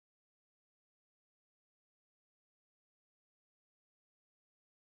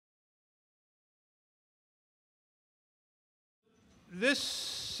this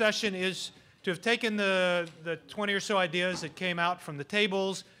session is to have taken the 20 or so ideas that came out from the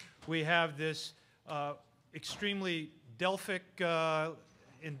tables. We have this extremely Delphic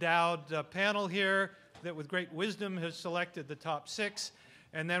endowed panel here that with great wisdom has selected the top 6.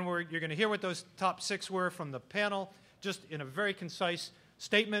 And then you're going to hear what those top 6 were from the panel, just in a very concise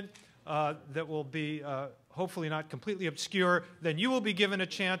statement that will be hopefully not completely obscure. Then you will be given a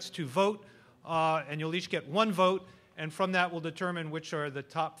chance to vote, and you'll each get 1 vote. And from that, we'll determine which are the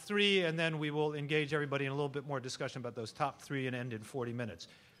top 3, and then we will engage everybody in a little bit more discussion about those top 3 and end in 40 minutes.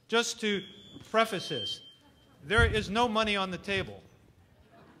 Just to preface this, there is no money on the table.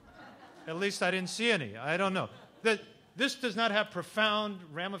 At least I didn't see any. I don't know. This does not have profound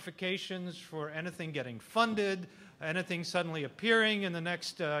ramifications for anything getting funded, anything suddenly appearing in the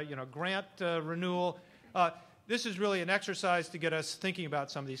next grant renewal. This is really an exercise to get us thinking about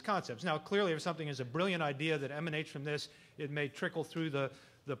some of these concepts. Now, clearly, if something is a brilliant idea that emanates from this, it may trickle through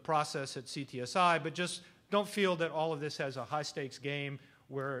the process at CTSI, but just don't feel that all of this has a high-stakes game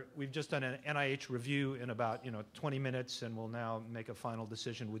where we've just done an NIH review in about 20 minutes, and we'll now make a final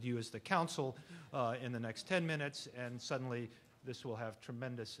decision with you as the council in the next 10 minutes, and suddenly this will have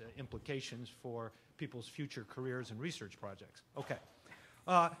tremendous implications for people's future careers and research projects. Okay.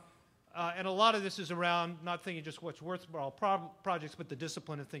 And a lot of this is around not thinking just what's worthwhile projects, but the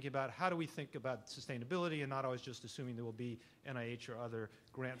discipline of thinking about how do we think about sustainability and not always just assuming there will be NIH or other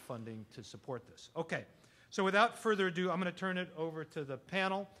grant funding to support this. Okay. So without further ado, I'm going to turn it over to the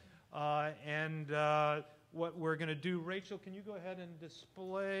panel. What we're going to do, Rachel, can you go ahead and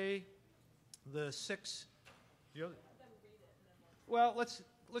display the 6? Well, let's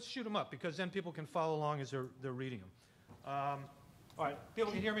shoot them up, because then people can follow along as they're reading them. All right,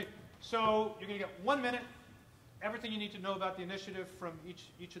 people can hear me. So you're going to get 1 minute, everything you need to know about the initiative from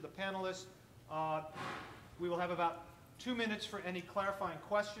each of the panelists. We will have about 2 minutes for any clarifying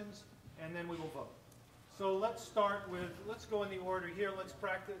questions, and then we will vote. So let's start with, let's go in the order here. Let's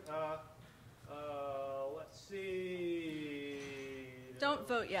practice. Let's see. Don't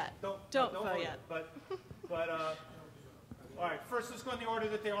vote yet. Don't vote yet. But all right, first let's go in the order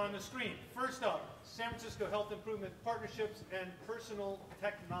that they're on the screen. First up, San Francisco Health Improvement Partnerships and Personal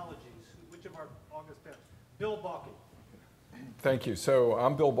Technologies. Which of our August panelists? Bill Balke. Thank you. So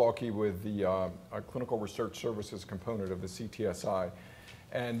I'm Bill Balke with the Clinical Research Services component of the CTSI.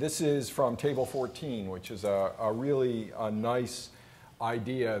 And this is from Table 14, which is a really nice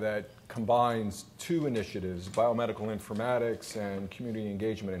idea that combines 2 initiatives, biomedical informatics and community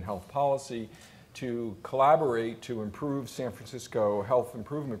engagement in health policy, to collaborate to improve San Francisco Health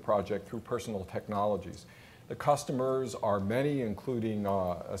Improvement Project through personal technologies. The customers are many, including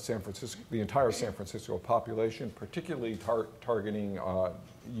the entire San Francisco population, particularly targeting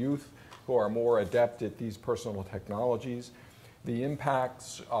youth who are more adept at these personal technologies. The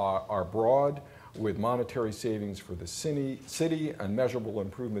impacts are broad, with monetary savings for the city and measurable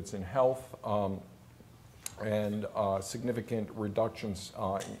improvements in health and significant reductions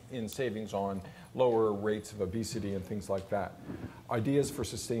in savings on lower rates of obesity and things like that. Ideas for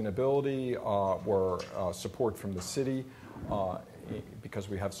sustainability were support from the city because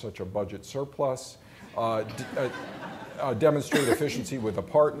we have such a budget surplus. Demonstrate efficiency with the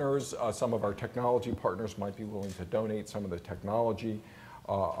partners. Some of our technology partners might be willing to donate some of the technology.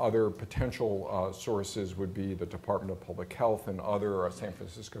 Other potential sources would be the Department of Public Health and other San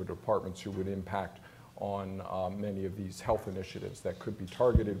Francisco departments who would impact on many of these health initiatives that could be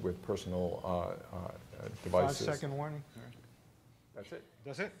targeted with personal devices. 5-second warning. That's it.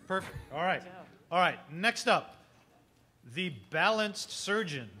 That's it? Perfect. All right. All right. Next up, the Balanced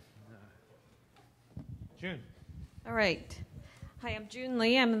Surgeon. June. All right. Hi, I'm June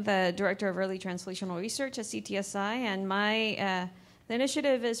Lee. I'm the Director of Early Translational Research at CTSI, and my the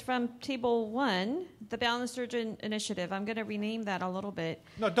initiative is from Table 1, the Balanced Surgeon Initiative. I'm going to rename that a little bit.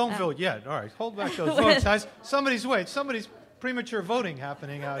 No, don't vote yet. All right, hold back those votes, guys. Somebody's premature voting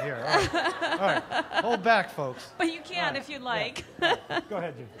happening out here. All right. Hold back, folks. But you can if you'd like. Yeah. Go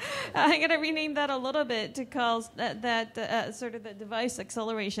ahead, June. I'm going to rename that a little bit to call that sort of the Device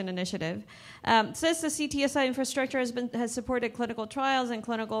Acceleration Initiative. Since the CTSI infrastructure has supported clinical trials and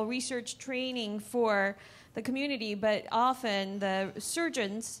clinical research training for the community, but often the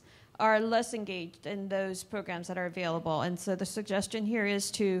surgeons are less engaged in those programs that are available. And so the suggestion here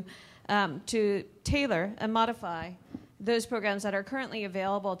is to tailor and modify those programs that are currently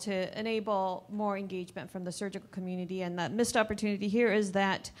available to enable more engagement from the surgical community. And that missed opportunity here is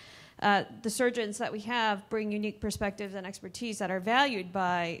that the surgeons that we have bring unique perspectives and expertise that are valued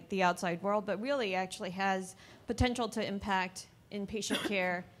by the outside world, but really actually has potential to impact inpatient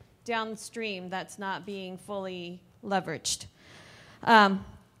care downstream that's not being fully leveraged. The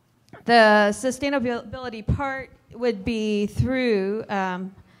sustainability part would be through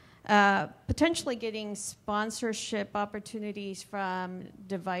potentially getting sponsorship opportunities from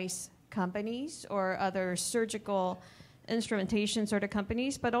device companies or other surgical instrumentation sort of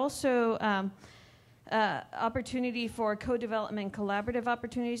companies, but also opportunity for co-development, collaborative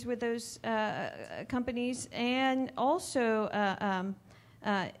opportunities with those companies, and also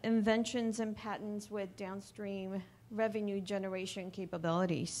inventions and patents with downstream revenue generation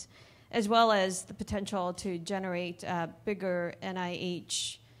capabilities, as well as the potential to generate bigger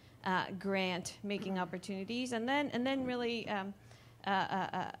NIH grant making opportunities, and then really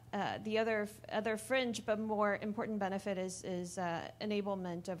the other fringe but more important benefit is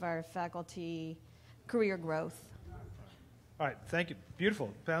enablement of our faculty career growth. All right, thank you.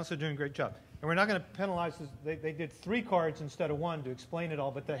 Beautiful. Panelists are doing a great job. And we're not going to penalize this. They did 3 cards instead of 1 to explain it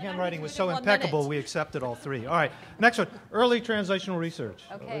all, but the handwriting was so impeccable we accepted all 3. All right, next one, early translational research.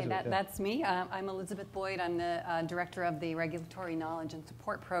 Okay, that's me. I'm Elizabeth Boyd. I'm the director of the Regulatory Knowledge and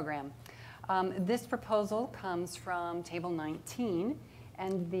Support Program. This proposal comes from Table 19,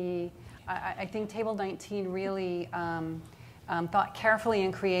 and I think Table 19 really thought carefully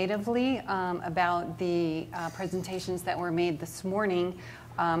and creatively about the presentations that were made this morning,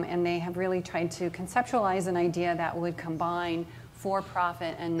 and they have really tried to conceptualize an idea that would combine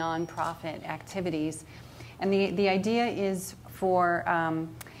for-profit and non-profit activities. And the idea is for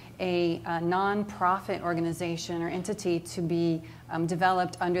a non-profit organization or entity to be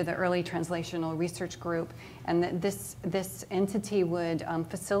developed under the Early Translational Research Group, and that this entity would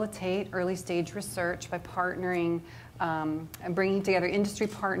facilitate early stage research by partnering and bringing together industry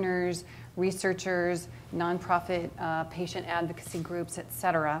partners, researchers, nonprofit patient advocacy groups, et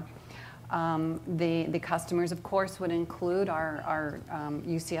cetera. The customers, of course, would include our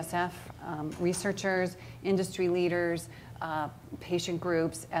UCSF researchers, industry leaders, patient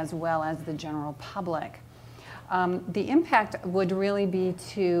groups, as well as the general public. The impact would really be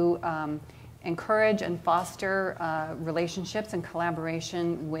to encourage and foster relationships and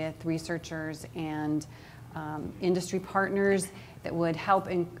collaboration with researchers and industry partners that would help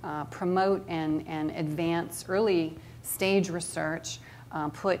promote and advance early stage research,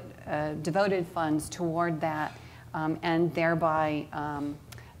 put devoted funds toward that, and thereby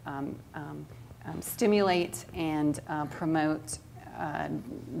stimulate and promote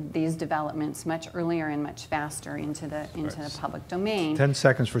these developments much earlier and much faster into the public domain. 10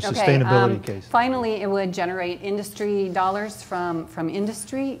 seconds for sustainability case. Finally, it would generate industry dollars from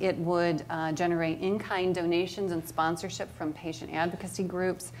industry. It would generate in-kind donations and sponsorship from patient advocacy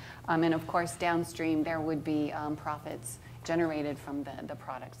groups. And of course, downstream, there would be profits generated from the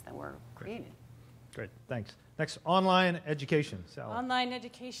products that were created. Great, thanks. Next, online education. Sally. Online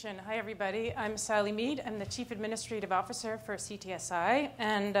education. Hi, everybody. I'm Sally Mead. I'm the Chief Administrative Officer for CTSI,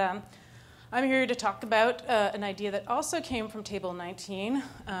 and I'm here to talk about an idea that also came from Table 19,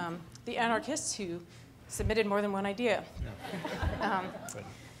 the anarchists who submitted more than one idea.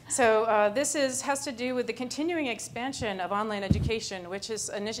 So this has to do with the continuing expansion of online education, which is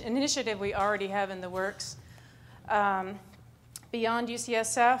an initiative we already have in the works. Beyond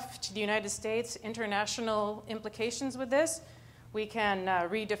UCSF to the United States, international implications with this. We can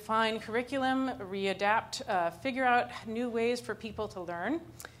redefine curriculum, readapt, figure out new ways for people to learn.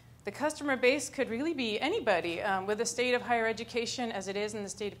 The customer base could really be anybody. With the state of higher education as it is in the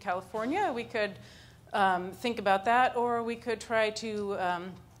state of California, we could think about that, or we could try to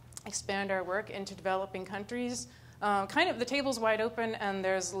expand our work into developing countries. The table's wide open, and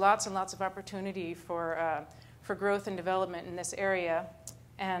there's lots and lots of opportunity for growth and development in this area.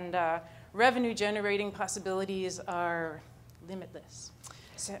 And revenue generating possibilities are limitless.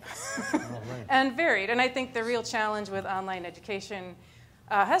 So and varied. And I think the real challenge with online education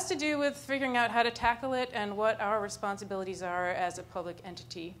has to do with figuring out how to tackle it and what our responsibilities are as a public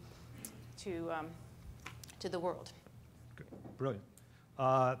entity to the world. Good. Brilliant.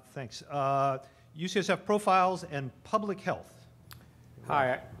 Thanks. UCSF Profiles and Public Health.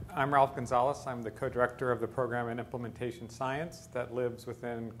 Hi, I'm Ralph Gonzalez. I'm the co-director of the program in Implementation Science that lives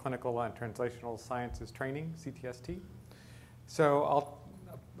within Clinical and Translational Sciences Training, CTST. So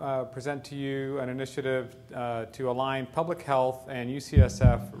I'll present to you an initiative to align public health and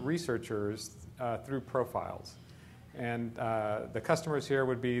UCSF researchers through profiles. And the customers here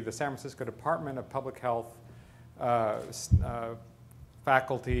would be the San Francisco Department of Public Health.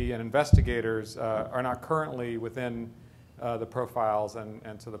 Faculty and investigators are not currently within the profiles,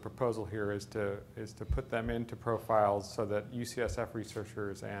 and so the proposal here is to put them into profiles so that UCSF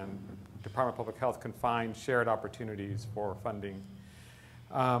researchers and Department of Public Health can find shared opportunities for funding.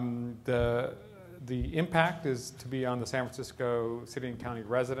 The the impact is to be on the San Francisco city and county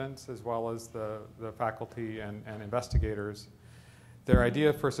residents as well as the faculty and investigators. Their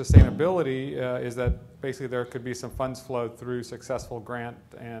idea for sustainability is that basically there could be some funds flowed through successful grant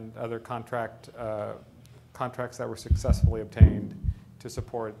and other contracts that were successfully obtained to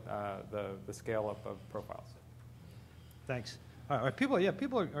support the scale-up of profiles. Thanks. All right,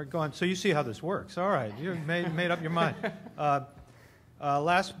 people are going, so you see how this works. All right, you've made up your mind.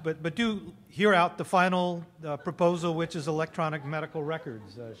 But do hear out the final proposal, which is electronic medical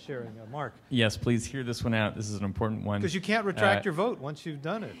records sharing. Mark. Yes, please hear this one out. This is an important one. Because you can't retract your vote once you've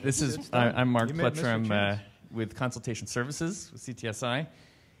done it. I'm Mark Pletcher. I'm with Consultation Services with CTSI.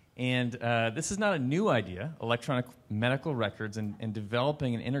 And this is not a new idea, electronic medical records and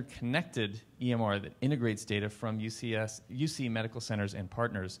developing an interconnected EMR that integrates data from UC medical centers and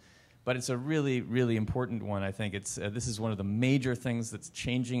partners. But it's a really, really important one, I think. This is one of the major things that's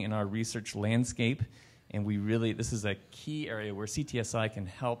changing in our research landscape. And this is a key area where CTSI can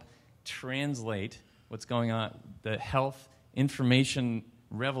help translate what's going on, the health information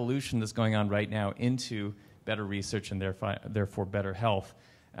revolution that's going on right now, into better research and therefore better health.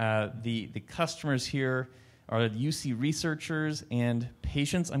 The customers here are UC researchers and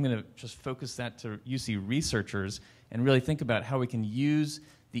patients. I'm going to just focus that to UC researchers and really think about how we can use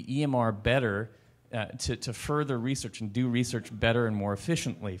the EMR better to further research and do research better and more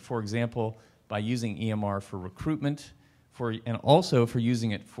efficiently. For example, by using EMR for recruitment, and also for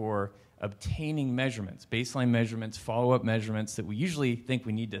using it for obtaining measurements, baseline measurements, follow-up measurements that we usually think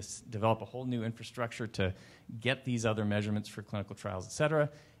we need to develop a whole new infrastructure to get these other measurements for clinical trials, et cetera,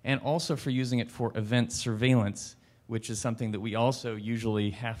 and also for using it for event surveillance, which is something that we also usually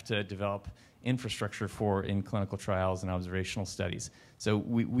have to develop infrastructure for in clinical trials and observational studies. So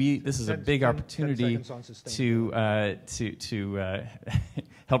this is a big opportunity to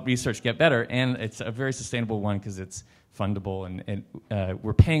help research get better, and it's a very sustainable one because it's fundable, and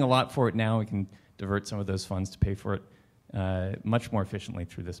we're paying a lot for it now. We can divert some of those funds to pay for it much more efficiently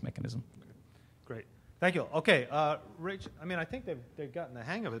through this mechanism. Great. Thank you. Okay, Rachel, I think they've gotten the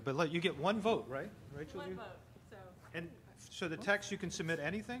hang of it, but you get one vote, right? Rachel, One vote. And so the text, you can submit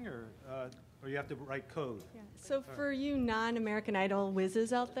anything, or you have to write code? Yeah. So for you non-American Idol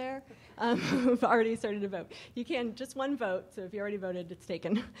whizzes out there who've already started to vote, you can just one vote, so if you already voted, it's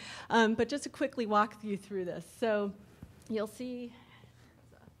taken. But just to quickly walk you through this. So you'll see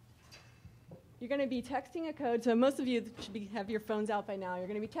you're going to be texting a code. So most of you should have your phones out by now. You're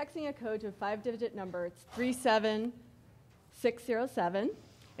going to be texting a code to a 5-digit number. It's 37607.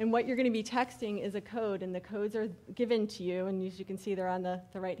 And what you're going to be texting is a code, and the codes are given to you, and as you can see, they're on the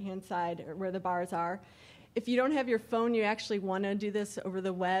right-hand side where the bars are. If you don't have your phone, you actually want to do this over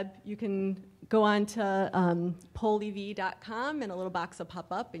the web, you can go on to pollev.com, and a little box will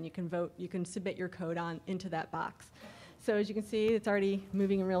pop up, and you can vote. You can submit your code into that box. So as you can see, it's already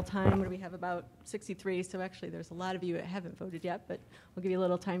moving in real time. What do we have? About 63. So actually, there's a lot of you that haven't voted yet, but we'll give you a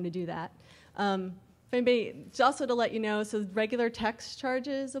little time to do that. If anybody, also to let you know, so regular text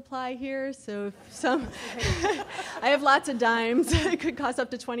charges apply here. So if I have lots of dimes. It could cost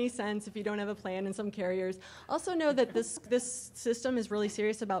up to 20 cents if you don't have a plan in some carriers. Also know that this system is really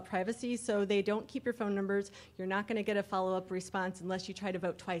serious about privacy, so they don't keep your phone numbers. You're not going to get a follow-up response unless you try to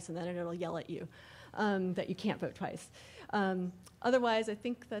vote twice, and then it'll yell at you that you can't vote twice. Otherwise, I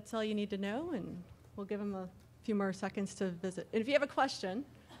think that's all you need to know, and we'll give them a few more seconds to visit. And if you have a question,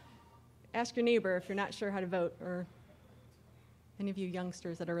 ask your neighbor if you're not sure how to vote, or any of you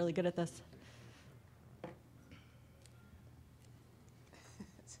youngsters that are really good at this.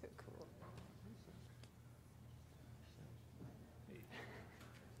 That's so cool.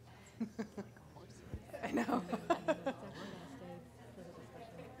 I know.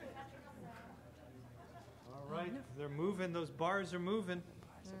 All right, they're moving. Those bars are moving.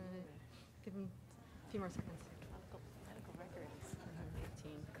 All right. Give them a few more seconds. Medical records.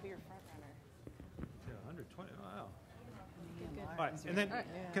 18. Clear front runner. Yeah, 120. Wow. Good. All right, and then Right.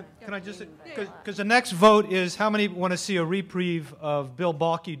 can I just, because the next vote is how many want to see a reprieve of Bill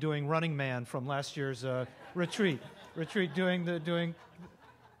Balke doing Running Man from last year's retreat doing.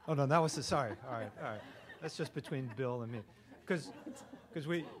 Oh no, that was sorry. All right. That's just between Bill and me, because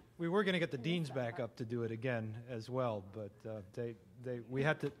we were going to get the deans back up to do it again as well, but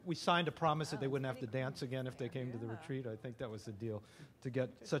we signed a promise that they wouldn't have to dance again if they came to the retreat. I think that was the deal, to get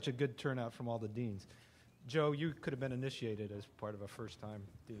such a good turnout from all the deans. Joe, you could have been initiated as part of a first-time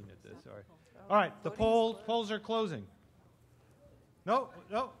dean at this. All right. All right. The polls are closing. No.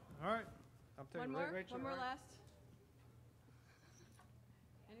 All right. One more? Rachel, One more all right. last?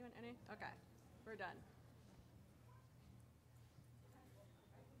 Anyone? Any? Okay. We're done.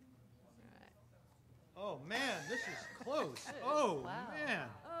 All right. Oh man, this is close. Oh Wow. man.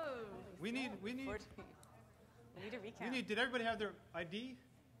 Oh. We need. 14. We need a recount. Did everybody have their ID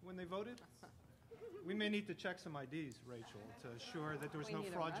when they voted? We may need to check some IDs, Rachel, to assure that there was We no need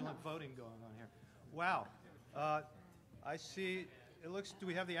to fraudulent run 'em. voting going on here. Wow. I see. It looks. Do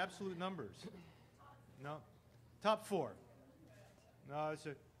we have the absolute numbers? No. Top four. No. It's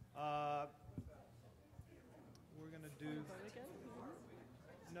a. We're gonna do.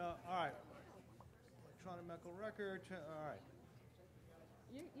 No. All right. Electronic medical record. All right.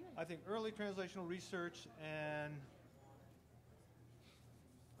 I think early translational research and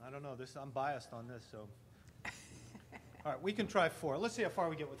I don't know. I'm biased on this, so. All right, we can try four. Let's see how far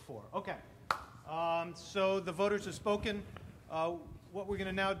we get with four. Okay. So the voters have spoken. What we're going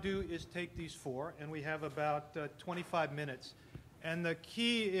to now do is take these four, and we have about 25 minutes. And the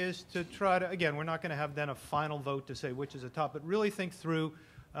key is to try to, again, we're not going to have then a final vote to say which is the top, but really think through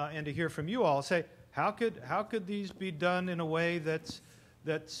and to hear from you all. Say, how could these be done in a way that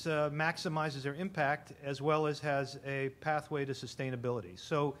maximizes their impact as well as has a pathway to sustainability?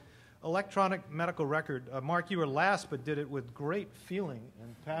 So electronic medical record, Mark, you were last but did it with great feeling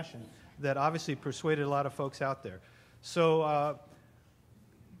and passion that obviously persuaded a lot of folks out there. So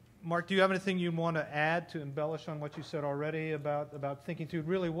Mark, do you have anything you want to add to embellish on what you said already about thinking through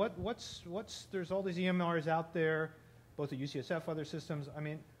really what's there's all these EMRs out there, both at UCSF, other systems. I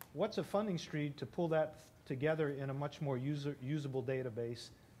mean, what's a funding stream to pull that together in a much more usable database,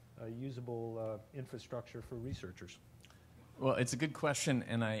 usable infrastructure for researchers? Well, it's a good question,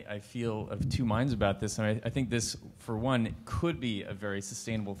 and I feel of two minds about this. And I think this, for one, could be a very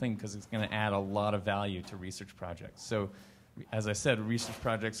sustainable thing because it's going to add a lot of value to research projects. So, as I said, research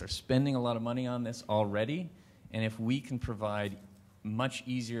projects are spending a lot of money on this already, and if we can provide much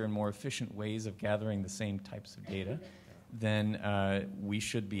easier and more efficient ways of gathering the same types of data, then we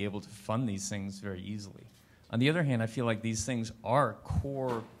should be able to fund these things very easily. On the other hand, I feel like these things are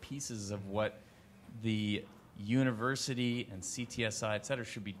core pieces of what the university and CTSI, et cetera,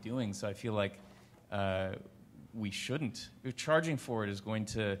 should be doing. So I feel like we shouldn't. Charging for it is going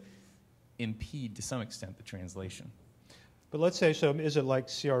to impede, to some extent, the translation. But let's say, so is it like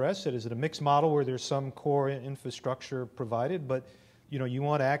CRS? Is it a mixed model where there's some core infrastructure provided, but you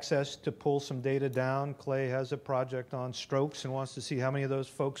want access to pull some data down? Clay has a project on strokes and wants to see how many of those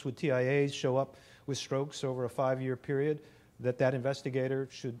folks with TIAs show up with strokes over a 5-year period, that investigator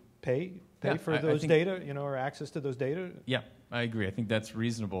should pay for those data, or access to those data? Yeah, I agree. I think that's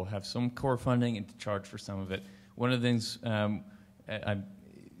reasonable. Have some core funding and to charge for some of it. One of the things, I'm a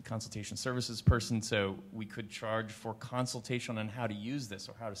consultation services person, so we could charge for consultation on how to use this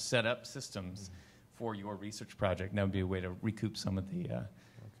or how to set up systems for your research project. And that would be a way to recoup some of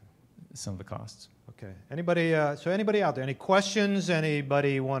the costs. Okay. Anybody out there, any questions?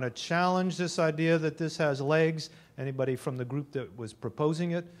 Anybody want to challenge this idea that this has legs? Anybody from the group that was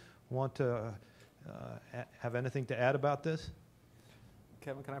proposing it want to have anything to add about this?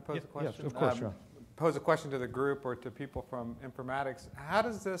 Kevin, can I pose a question? Yes, of course, sure. Pose a question to the group or to people from informatics. How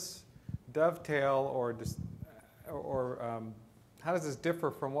does this dovetail or how does this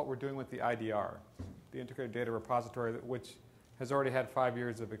differ from what we're doing with the IDR, the Integrated Data Repository, which has already had 5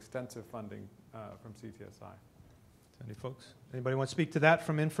 years of extensive funding from CTSI? Any folks? Anybody want to speak to that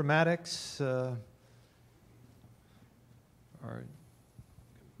from informatics? All right.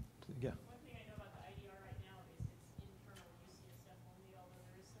 Yeah. One thing I know about the IDR right now is it's internal UCSF only, although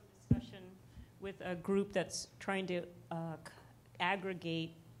there is some discussion with a group that's trying to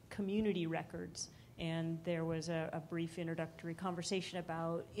aggregate community records. And there was a brief introductory conversation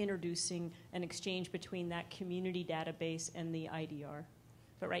about introducing an exchange between that community database and the IDR.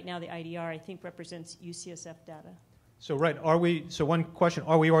 But right now the IDR, I think, represents UCSF data. So one question,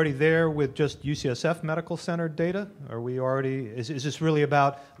 are we already there with just UCSF Medical Center data? Is this really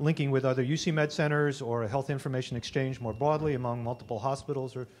about linking with other UC Med centers or a health information exchange more broadly among multiple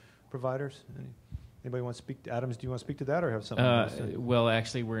hospitals or providers? Anybody want to speak? Adams, do you want to speak to that or have something to say? Well,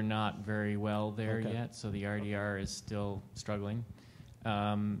 actually, we're not very well there yet, so the RDR is still struggling.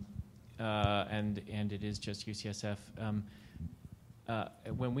 And it is just UCSF.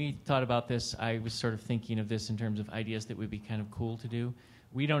 When we thought about this, I was sort of thinking of this in terms of ideas that would be kind of cool to do.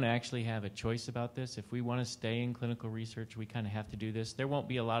 We don't actually have a choice about this. If we want to stay in clinical research, we kind of have to do this. There won't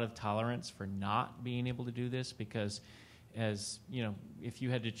be a lot of tolerance for not being able to do this because, as you know, if you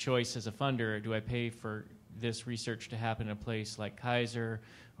had a choice as a funder, do I pay for this research to happen in a place like Kaiser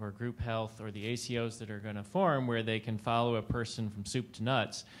or Group Health or the ACOs that are going to form where they can follow a person from soup to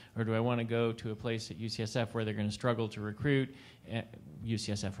nuts, or do I want to go to a place at UCSF where they're going to struggle to recruit,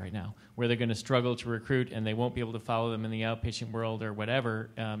 UCSF right now, where they're going to struggle to recruit and they won't be able to follow them in the outpatient world or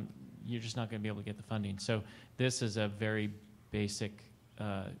whatever? you're just not going to be able to get the funding. So this is a very basic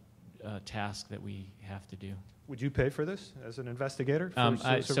task that we have to do. Would you pay for this as an investigator?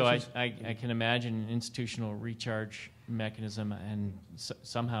 So I can imagine an institutional recharge mechanism, and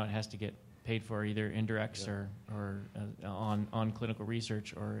somehow it has to get paid for, either indirects or on clinical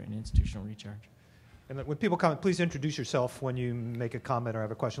research or an institutional recharge. And when people comment, please introduce yourself when you make a comment or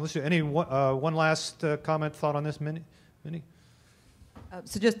have a question. Let's do any one last comment, thought on this, Minnie?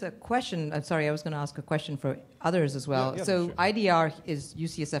 So just a question. I'm sorry, I was going to ask a question for others as well. Yeah, so sure. IDR is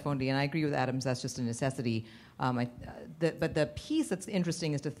UCSF only, and I agree with Adams, that's just a necessity. But the piece that's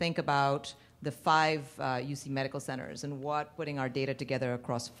interesting is to think about the 5 UC medical centers and what putting our data together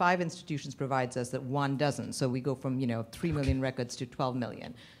across 5 institutions provides us that one doesn't. So we go from 3 million records to 12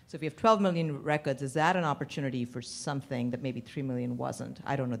 million. So if you have 12 million records, is that an opportunity for something that maybe 3 million wasn't?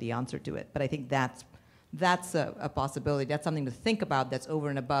 I don't know the answer to it, but I think that's a possibility. That's something to think about that's over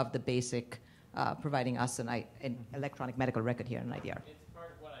and above the basic providing us an electronic medical record here in IDR. It's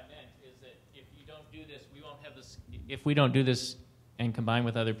part of what I meant is that if you don't do this, we won't have this. If we don't do this and combine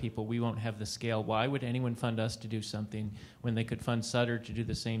with other people, we won't have the scale. Why would anyone fund us to do something when they could fund Sutter to do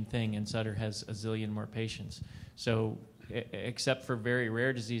the same thing, and Sutter has a zillion more patients? So except for very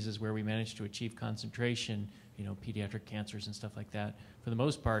rare diseases where we manage to achieve concentration, pediatric cancers and stuff like that, for the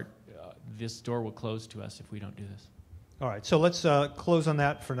most part, this door will close to us if we don't do this. All right, so let's close on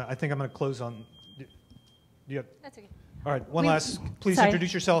that for now. I think I'm going to close on. That's okay. All right, last. Please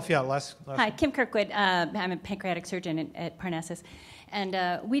introduce yourself. Yeah, last. Hi, Kim Kirkwood. I'm a pancreatic surgeon at Parnassus.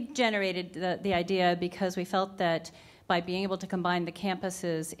 And we generated the idea because we felt that by being able to combine the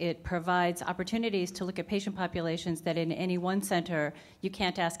campuses, it provides opportunities to look at patient populations that in any one center you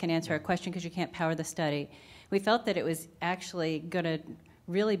can't ask and answer a question because you can't power the study. We felt that it was actually going to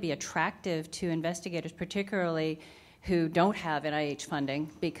really be attractive to investigators, particularly who don't have NIH funding,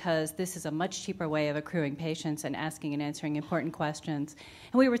 because this is a much cheaper way of accruing patients and asking and answering important questions.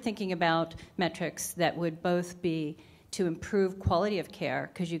 And we were thinking about metrics that would both be to improve quality of care,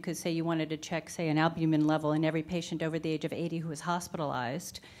 because you could say you wanted to check, say, an albumin level in every patient over the age of 80 who was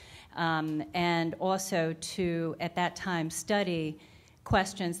hospitalized, and also to, at that time, study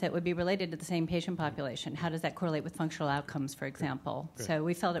questions that would be related to the same patient population. How does that correlate with functional outcomes, for example? Good. So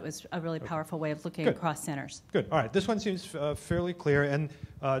we felt it was a really powerful way of looking across centers. Good. All right. This one seems fairly clear. And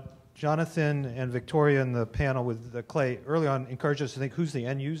Jonathan and Victoria in the panel with Clay early on encouraged us to think, who's the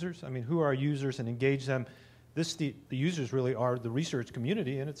end users? I mean, who are our users, and engage them. The users really are the research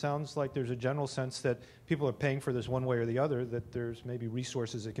community, and it sounds like there's a general sense that people are paying for this one way or the other, that there's maybe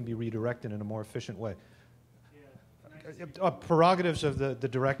resources that can be redirected in a more efficient way. Prerogatives of the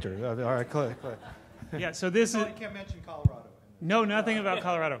director. All right, Clay. Yeah, so this is... I can't mention Colorado. No, nothing about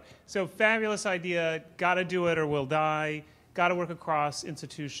Colorado. So fabulous idea, got to do it or we'll die, got to work across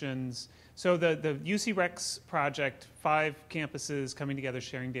institutions. So the UC Rex project, 5 campuses coming together,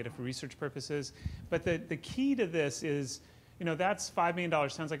 sharing data for research purposes. But the key to this is, that's $5 million,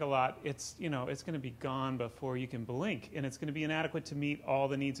 sounds like a lot. It's, it's going to be gone before you can blink, and it's going to be inadequate to meet all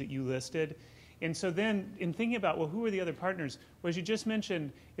the needs that you listed. And so then, in thinking about, well, who are the other partners? Well, as you just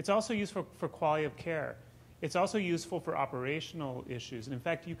mentioned, it's also useful for quality of care. It's also useful for operational issues. And in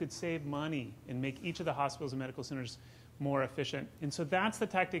fact, you could save money and make each of the hospitals and medical centers more efficient. And so that's the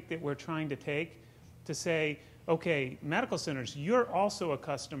tactic that we're trying to take, to say, okay, medical centers, you're also a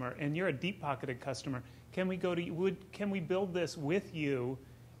customer, and you're a deep-pocketed customer. Can we go to can we build this with you,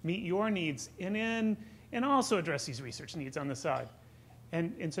 meet your needs, and also address these research needs on the side?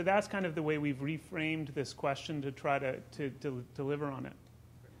 And so that's kind of the way we've reframed this question to try to deliver on it.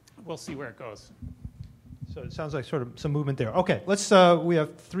 We'll see where it goes. So it sounds like sort of some movement there. Okay, let's. We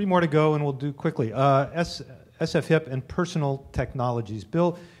have 3 more to go, and we'll do quickly. SF-HIP and personal technologies.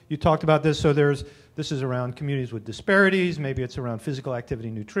 Bill, you talked about this. So this is around communities with disparities. Maybe it's around physical activity,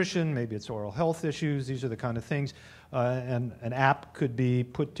 nutrition. Maybe it's oral health issues. These are the kind of things. And an app could be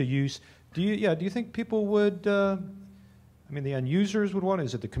put to use. Do you think people would? The end users would want it?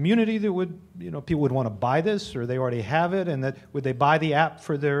 Is it the community that would, people would want to buy this, or they already have it, and that would they buy the app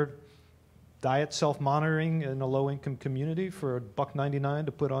for their diet self-monitoring in a low-income community for $1.99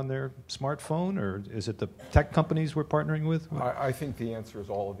 to put on their smartphone, or is it the tech companies we're partnering with? I think the answer is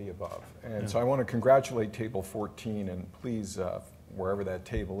all of the above. And so I want to congratulate Table 14, and please, wherever that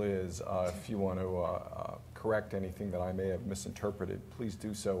table is, if you want to correct anything that I may have misinterpreted, please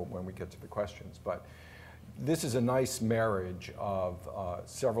do so when we get to the questions. But this is a nice marriage of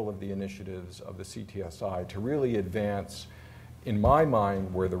several of the initiatives of the CTSI to really advance, in my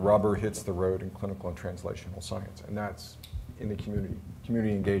mind, where the rubber hits the road in clinical and translational science, and that's in the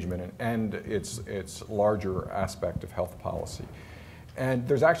community engagement and its larger aspect of health policy. And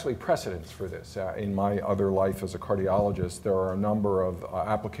there's actually precedence for this. In my other life as a cardiologist, there are a number of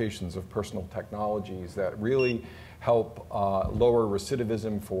applications of personal technologies that really help lower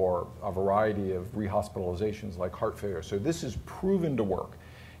recidivism for a variety of rehospitalizations like heart failure. So this is proven to work.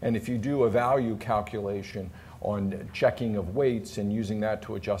 And if you do a value calculation on checking of weights and using that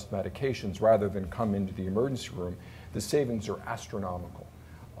to adjust medications rather than come into the emergency room, the savings are astronomical.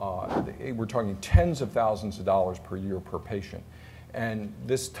 We're talking tens of thousands of dollars per year per patient. And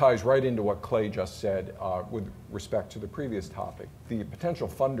this ties right into what Clay just said with respect to the previous topic. The potential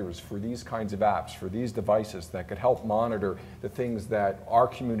funders for these kinds of apps, for these devices that could help monitor the things that our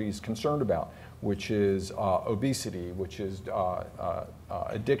community is concerned about, which is obesity, which is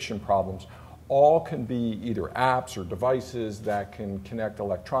addiction problems, all can be either apps or devices that can connect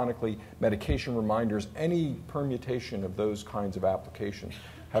electronically, medication reminders, any permutation of those kinds of applications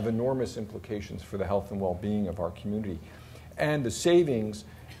have enormous implications for the health and well-being of our community. And the savings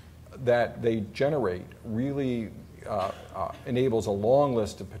that they generate really enables a long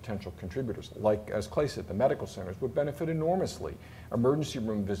list of potential contributors. Like, as Clay said, the medical centers would benefit enormously. Emergency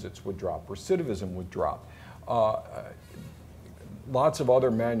room visits would drop, recidivism would drop. Lots of other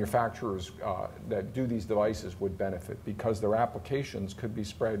manufacturers that do these devices would benefit because their applications could be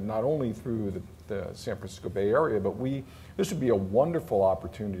spread not only through the San Francisco Bay Area, but this would be a wonderful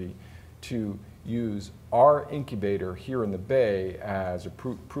opportunity to use our incubator here in the Bay as a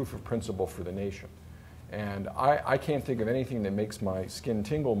proof of principle for the nation. And I can't think of anything that makes my skin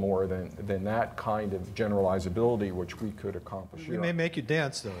tingle more than that kind of generalizability which we could accomplish here. We may make you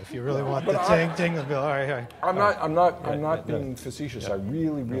dance, though, if you really want the tingle. All right. I'm not being facetious. I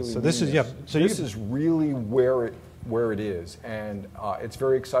really So this is this is really where it is, and it's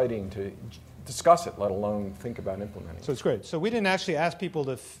very exciting to discuss it, let alone think about implementing. So it's great. So we didn't actually ask people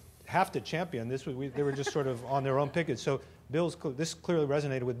to have to champion this. They were just sort of on their own picket. So this clearly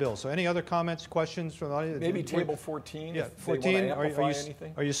resonated with Bill. So any other comments, questions from the audience? Maybe table 14. Yeah, if 14. They want to amplify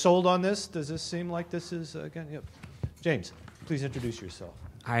anything. Are you sold on this? Does this seem like this is again? Yep. James, please introduce yourself.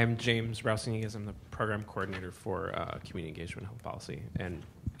 Hi, I'm James Rousinigas. I'm the program coordinator for community engagement health policy, and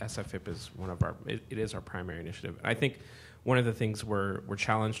SFHIP is it is our primary initiative. And I think one of the things we're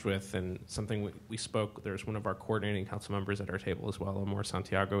challenged with, and something we spoke, there's one of our coordinating council members at our table as well, Amor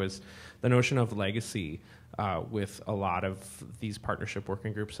Santiago, is the notion of legacy with a lot of these partnership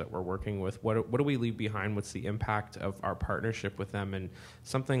working groups that we're working with. What do we leave behind? What's the impact of our partnership with them? And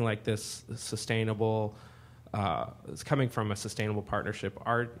something like this sustainable, it's coming from a sustainable partnership,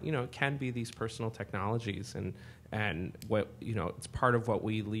 can be these personal technologies, and what, it's part of what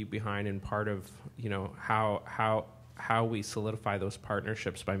we leave behind, and part of, how we solidify those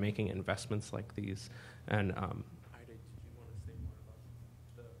partnerships by making investments like these. And Ida, did you want to say more about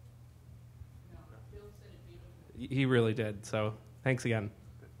the? No, Bill said it beautifully. He really did. So thanks again.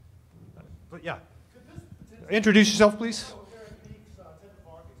 But yeah, introduce yourself, please.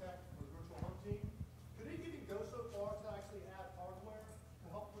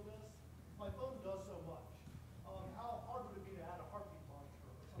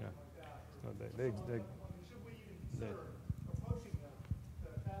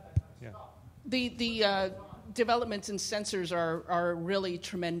 The developments in sensors are really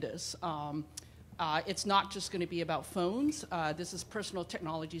tremendous. It's not just going to be about phones. This is personal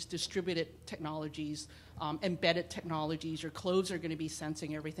technologies, distributed technologies, embedded technologies. Your clothes are going to be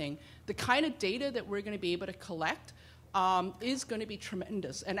sensing everything. The kind of data that we're going to be able to collect is going to be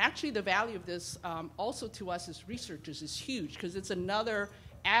tremendous. And actually the value of this also to us as researchers is huge, because it's another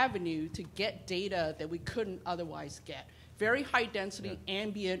avenue to get data that we couldn't otherwise get. Very high density,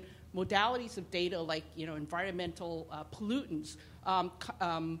 ambient modalities of data like environmental pollutants,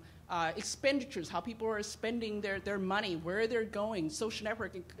 expenditures, how people are spending their money, where they're going, social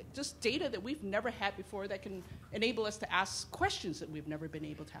networking, just data that we've never had before that can enable us to ask questions that we've never been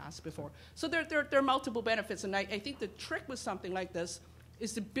able to ask before. So there are multiple benefits, and I think the trick with something like this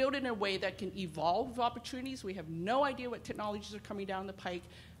is to build it in a way that can evolve opportunities. We have no idea what technologies are coming down the pike.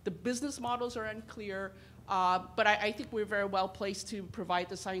 The business models are unclear. But I think we're very well placed to provide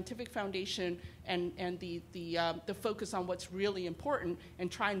the scientific foundation and the focus on what's really important,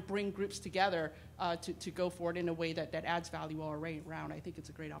 and try and bring groups together to go forward in a way that adds value all around. I think it's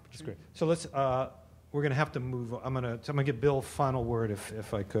a great opportunity. That's great. So let's. We're going to have to move. I'm going to give Bill final word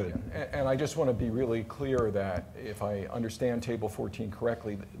if I could. Yeah. And I just want to be really clear that if I understand Table 14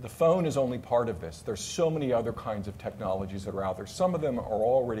 correctly, the phone is only part of this. There's so many other kinds of technologies that are out there. Some of them are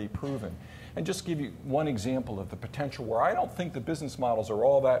already proven. And just give you one example of the potential where I don't think the business models are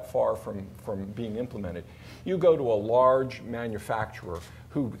all that far from being implemented. You go to a large manufacturer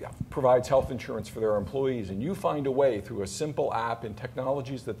who provides health insurance for their employees, and you find a way through a simple app and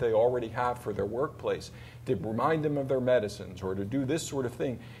technologies that they already have for their workplace to remind them of their medicines or to do this sort of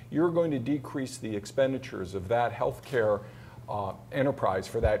thing, you're going to decrease the expenditures of that healthcare enterprise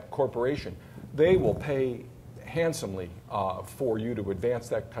for that corporation. They will pay handsomely for you to advance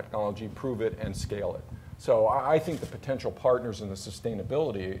that technology, prove it, and scale it. So I think the potential partners in the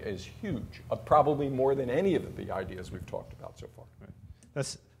sustainability is huge, probably more than any of the ideas we've talked about so far. Right.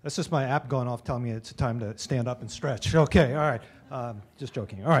 That's just my app going off telling me it's time to stand up and stretch. Okay, all right. Just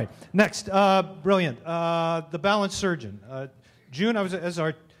joking. All right. Next, brilliant. The balanced surgeon. June, as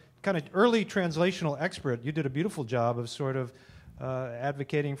our kind of early translational expert, you did a beautiful job of sort of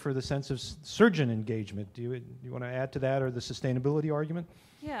advocating for the sense of surgeon engagement. Do you want to add to that or the sustainability argument?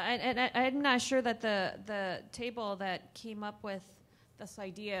 Yeah, and I'm not sure that the table that came up with this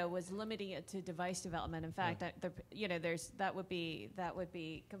idea was limiting it to device development. In fact, that would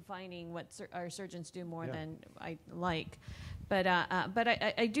be confining what our surgeons do more than I like. But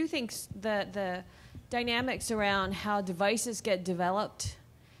I do think the dynamics around how devices get developed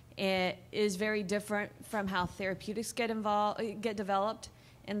is very different from how therapeutics get developed,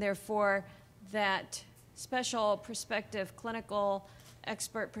 and therefore that special perspective, clinical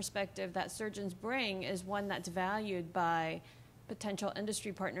expert perspective that surgeons bring is one that's valued by potential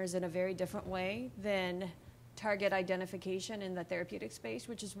industry partners in a very different way than target identification in the therapeutic space,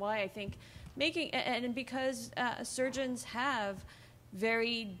 which is why I think because surgeons have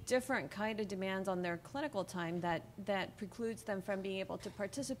very different kind of demands on their clinical time that precludes them from being able to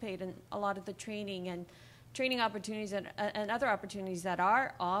participate in a lot of the training opportunities and other opportunities that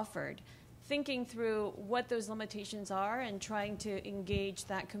are offered. Thinking through what those limitations are and trying to engage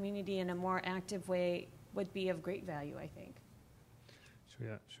that community in a more active way would be of great value, I think.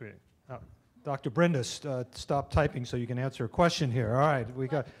 Dr. Brenda, stop typing so you can answer a question here. All right,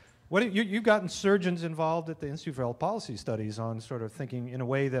 you've gotten surgeons involved at the Institute for Health Policy Studies on sort of thinking in a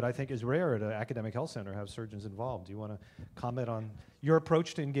way that I think is rare at an academic health center, have surgeons involved. Do you want to comment on your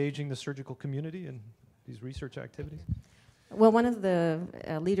approach to engaging the surgical community in these research activities? Well, one of the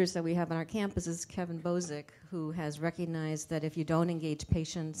leaders that we have on our campus is Kevin Grumbach, who has recognized that if you don't engage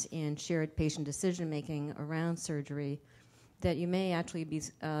patients in shared patient decision-making around surgery, that you may actually be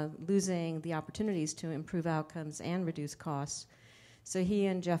losing the opportunities to improve outcomes and reduce costs. So he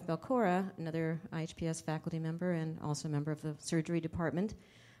and Jeff Belcora, another IHPS faculty member and also a member of the surgery department,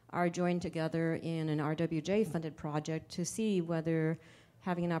 are joined together in an RWJ-funded project to see whether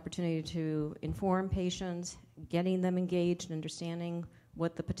having an opportunity to inform patients, getting them engaged, understanding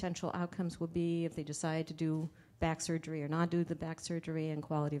what the potential outcomes will be if they decide to do back surgery or not do the back surgery, and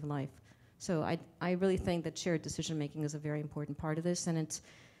quality of life. So I really think that shared decision-making is a very important part of this, and it's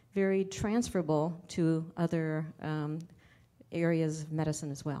very transferable to other areas of medicine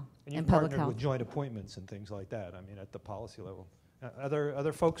as well, and public health. With joint appointments and things like that, I mean, at the policy level.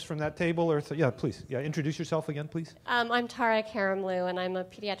 Other folks from that table? Please. Yeah, introduce yourself again, please. I'm Tara Karamlu, and I'm a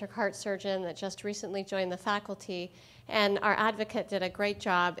pediatric heart surgeon that just recently joined the faculty. And our advocate did a great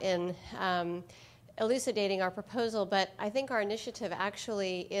job in elucidating our proposal, but I think our initiative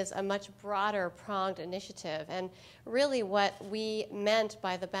actually is a much broader pronged initiative. And really what we meant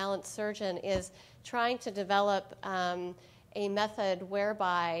by the balanced surgeon is trying to develop a method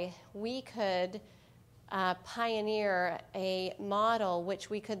whereby we could pioneer a model which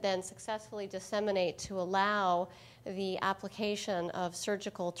we could then successfully disseminate to allow the application of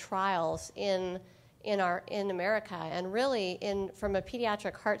surgical trials in America. And really, from a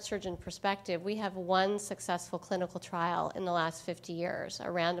pediatric heart surgeon perspective, we have one successful clinical trial in the last 50 years, a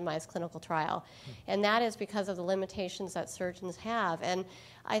randomized clinical trial. And that is because of the limitations that surgeons have. And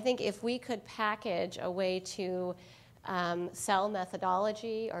I think if we could package a way to sell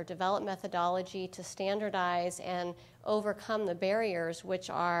methodology or develop methodology to standardize and overcome the barriers,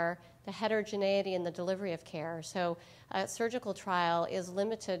 which are the heterogeneity in the delivery of care. So a surgical trial is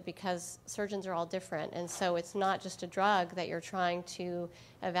limited because surgeons are all different, and so it's not just a drug that you're trying to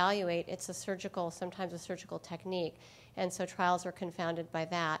evaluate, it's sometimes a surgical technique. And so trials are confounded by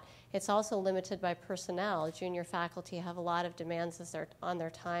that. It's also limited by personnel. Junior faculty have a lot of demands on their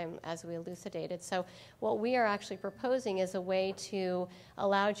time, as we elucidated. So what we are actually proposing is a way to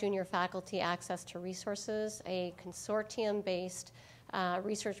allow junior faculty access to resources, a consortium-based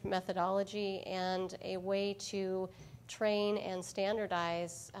research methodology, and a way to train and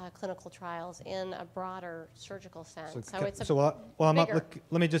standardize clinical trials in a broader surgical sense.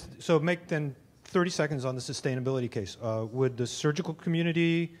 Let me just make then 30 seconds on the sustainability case. Would the surgical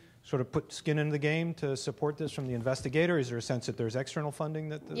community sort of put skin in the game to support this from the investigator? Is there a sense that there's external funding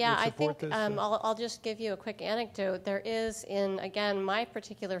that yeah, would support this? I think I'll just give you a quick anecdote. There is, in, again, my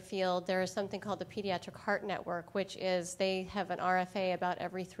particular field, there is something called the Pediatric Heart Network, which is they have an RFA about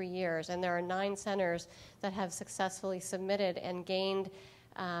every 3 years, and there are 9 centers that have successfully submitted and gained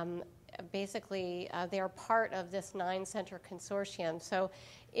basically, they are part of this 9-center consortium. So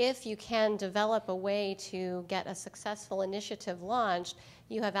if you can develop a way to get a successful initiative launched,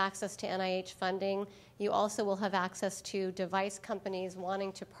 you have access to NIH funding. You also will have access to device companies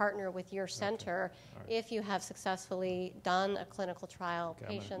wanting to partner with your center if you have successfully done a clinical trial,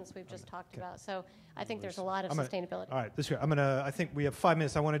 patients we've just talked about. So I think there's a lot of sustainability. All right, this way, I think we have 5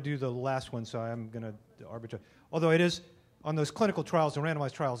 minutes. I want to do the last one, so I'm going to arbitrate. Although it is, on those clinical trials and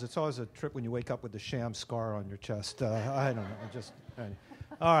randomized trials, it's always a trip when you wake up with the sham scar on your chest. I don't know.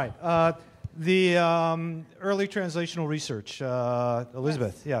 All right. The early translational research.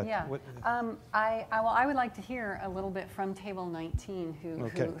 Elizabeth, yes. Yeah. I would like to hear a little bit from Table 19,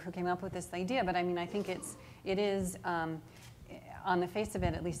 who came up with this idea. But I mean, I think it is, on the face of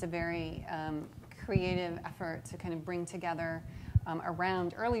it, at least a very creative effort to kind of bring together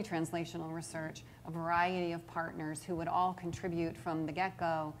around early translational research a variety of partners who would all contribute from the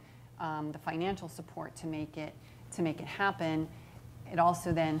get-go the financial support to make it happen. It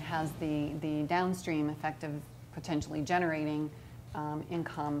also then has the downstream effect of potentially generating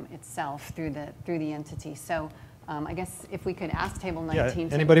income itself through the entity. So I guess if we could ask Table 19.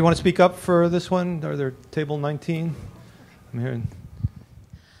 Yeah. Anybody want to speak up for this one? Are there Table 19? I'm hearing.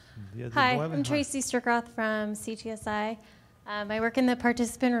 Hi, I'm Tracy Strickroth from CTSI. I work in the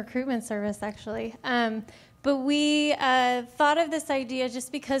participant recruitment service, actually. But we thought of this idea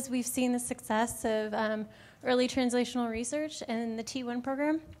just because we've seen the success of early translational research in the T1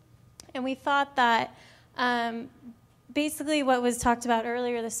 program. And we thought that basically what was talked about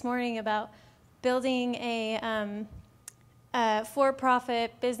earlier this morning about building a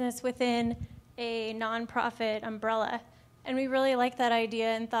for-profit business within a nonprofit umbrella. And we really liked that idea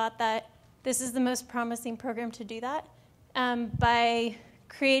and thought that this is the most promising program to do that by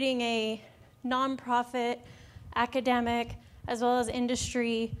creating a nonprofit, academic, as well as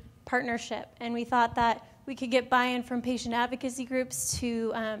industry partnership. And we thought that we could get buy-in from patient advocacy groups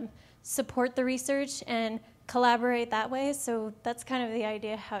to support the research and collaborate that way. So that's kind of the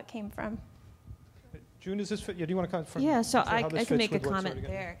idea how it came from. June, does this fit? Yeah, do you want to comment? Yeah, so I can make a comment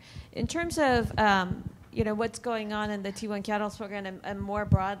there. In terms of what's going on in the T1 Catalyst program and more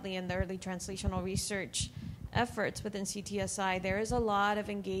broadly in the early translational research efforts within CTSI, there is a lot of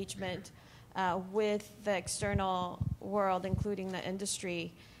engagement with the external world, including the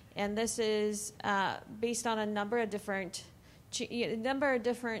industry. And this is based on a number of different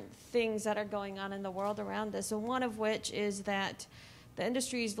things that are going on in the world around us. And one of which is that the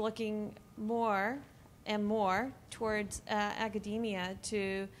industry is looking more and more towards academia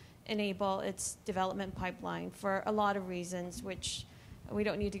to enable its development pipeline for a lot of reasons, which we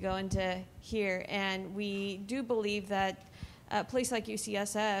don't need to go into here. And we do believe that a place like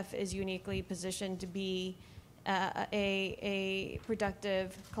UCSF is uniquely positioned to be a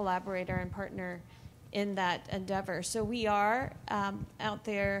productive collaborator and partner in that endeavor. So we are out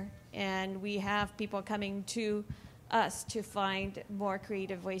there, and we have people coming to us to find more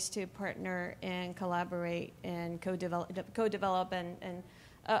creative ways to partner and collaborate and co-develop and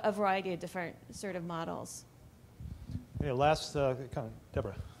a variety of different sort of models. Yeah, last comment,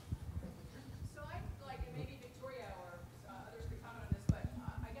 Deborah. So I'd like, and maybe Victoria or others could comment on this, but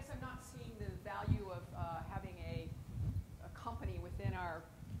I guess I'm not seeing the value of having a company within our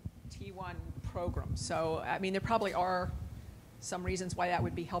T1 program. So, I mean, there probably are some reasons why that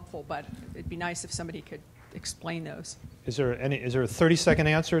would be helpful, but it'd be nice if somebody could explain those. Is there a 30-second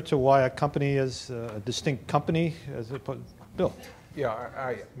answer to why a company is a distinct company as opposed? Bill.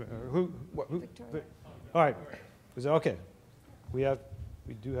 Yeah, who? All right. Is it okay? We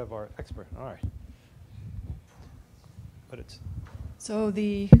do have our expert. All right. But it's. So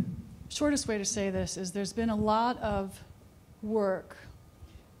the shortest way to say this is there's been a lot of work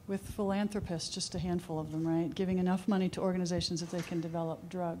with philanthropists, just a handful of them, right, giving enough money to organizations that they can develop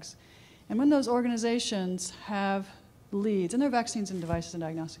drugs. And when those organizations have leads, and there are vaccines and devices and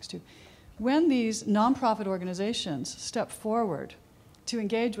diagnostics too, when these nonprofit organizations step forward to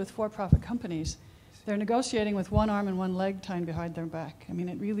engage with for-profit companies, they're negotiating with one arm and one leg tied behind their back. I mean,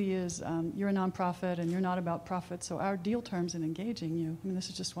 it really is, you're a nonprofit and you're not about profit, so our deal terms in engaging you, I mean, this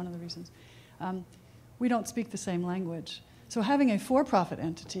is just one of the reasons. We don't speak the same language. So having a for-profit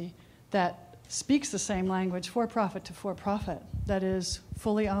entity that speaks the same language, for-profit to for-profit, that is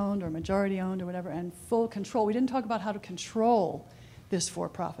fully owned or majority owned or whatever, and full control. We didn't talk about how to control this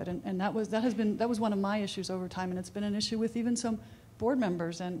for-profit. And that was one of my issues over time, and it's been an issue with even some board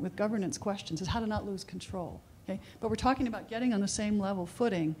members and with governance questions, is how to not lose control. Okay? But we're talking about getting on the same level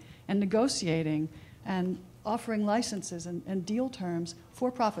footing and negotiating and offering licenses and deal terms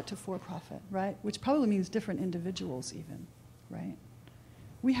for-profit to for-profit, right? Which probably means different individuals even, right?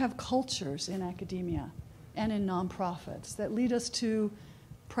 We have cultures in academia and in nonprofits that lead us to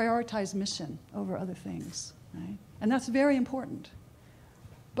prioritize mission over other things, right? And that's very important.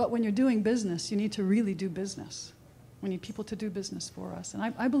 But when you're doing business, you need to really do business. We need people to do business for us. And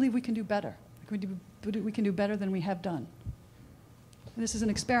I believe we can do better. We can do better than we have done. And this is an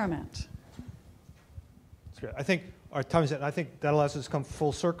experiment. That's great. I think our time is, I think that allows us to come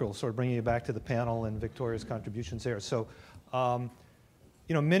full circle, sort of bringing you back to the panel and Victoria's contributions there. So,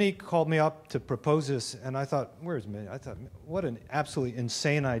 you know, Minnie called me up to propose this, and I thought, where's Minnie? I thought, what an absolutely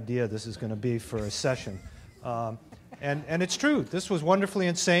insane idea this is going to be for a session. And it's true. This was wonderfully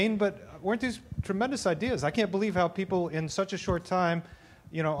insane, but weren't these tremendous ideas? I can't believe how people in such a short time,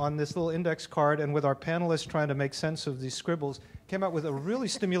 you know, on this little index card and with our panelists trying to make sense of these scribbles, came out with a really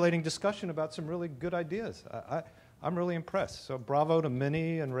stimulating discussion about some really good ideas. I'm really impressed. So bravo to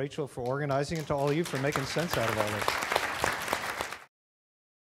Minnie and Rachel for organizing, and to all of you for making sense out of all this.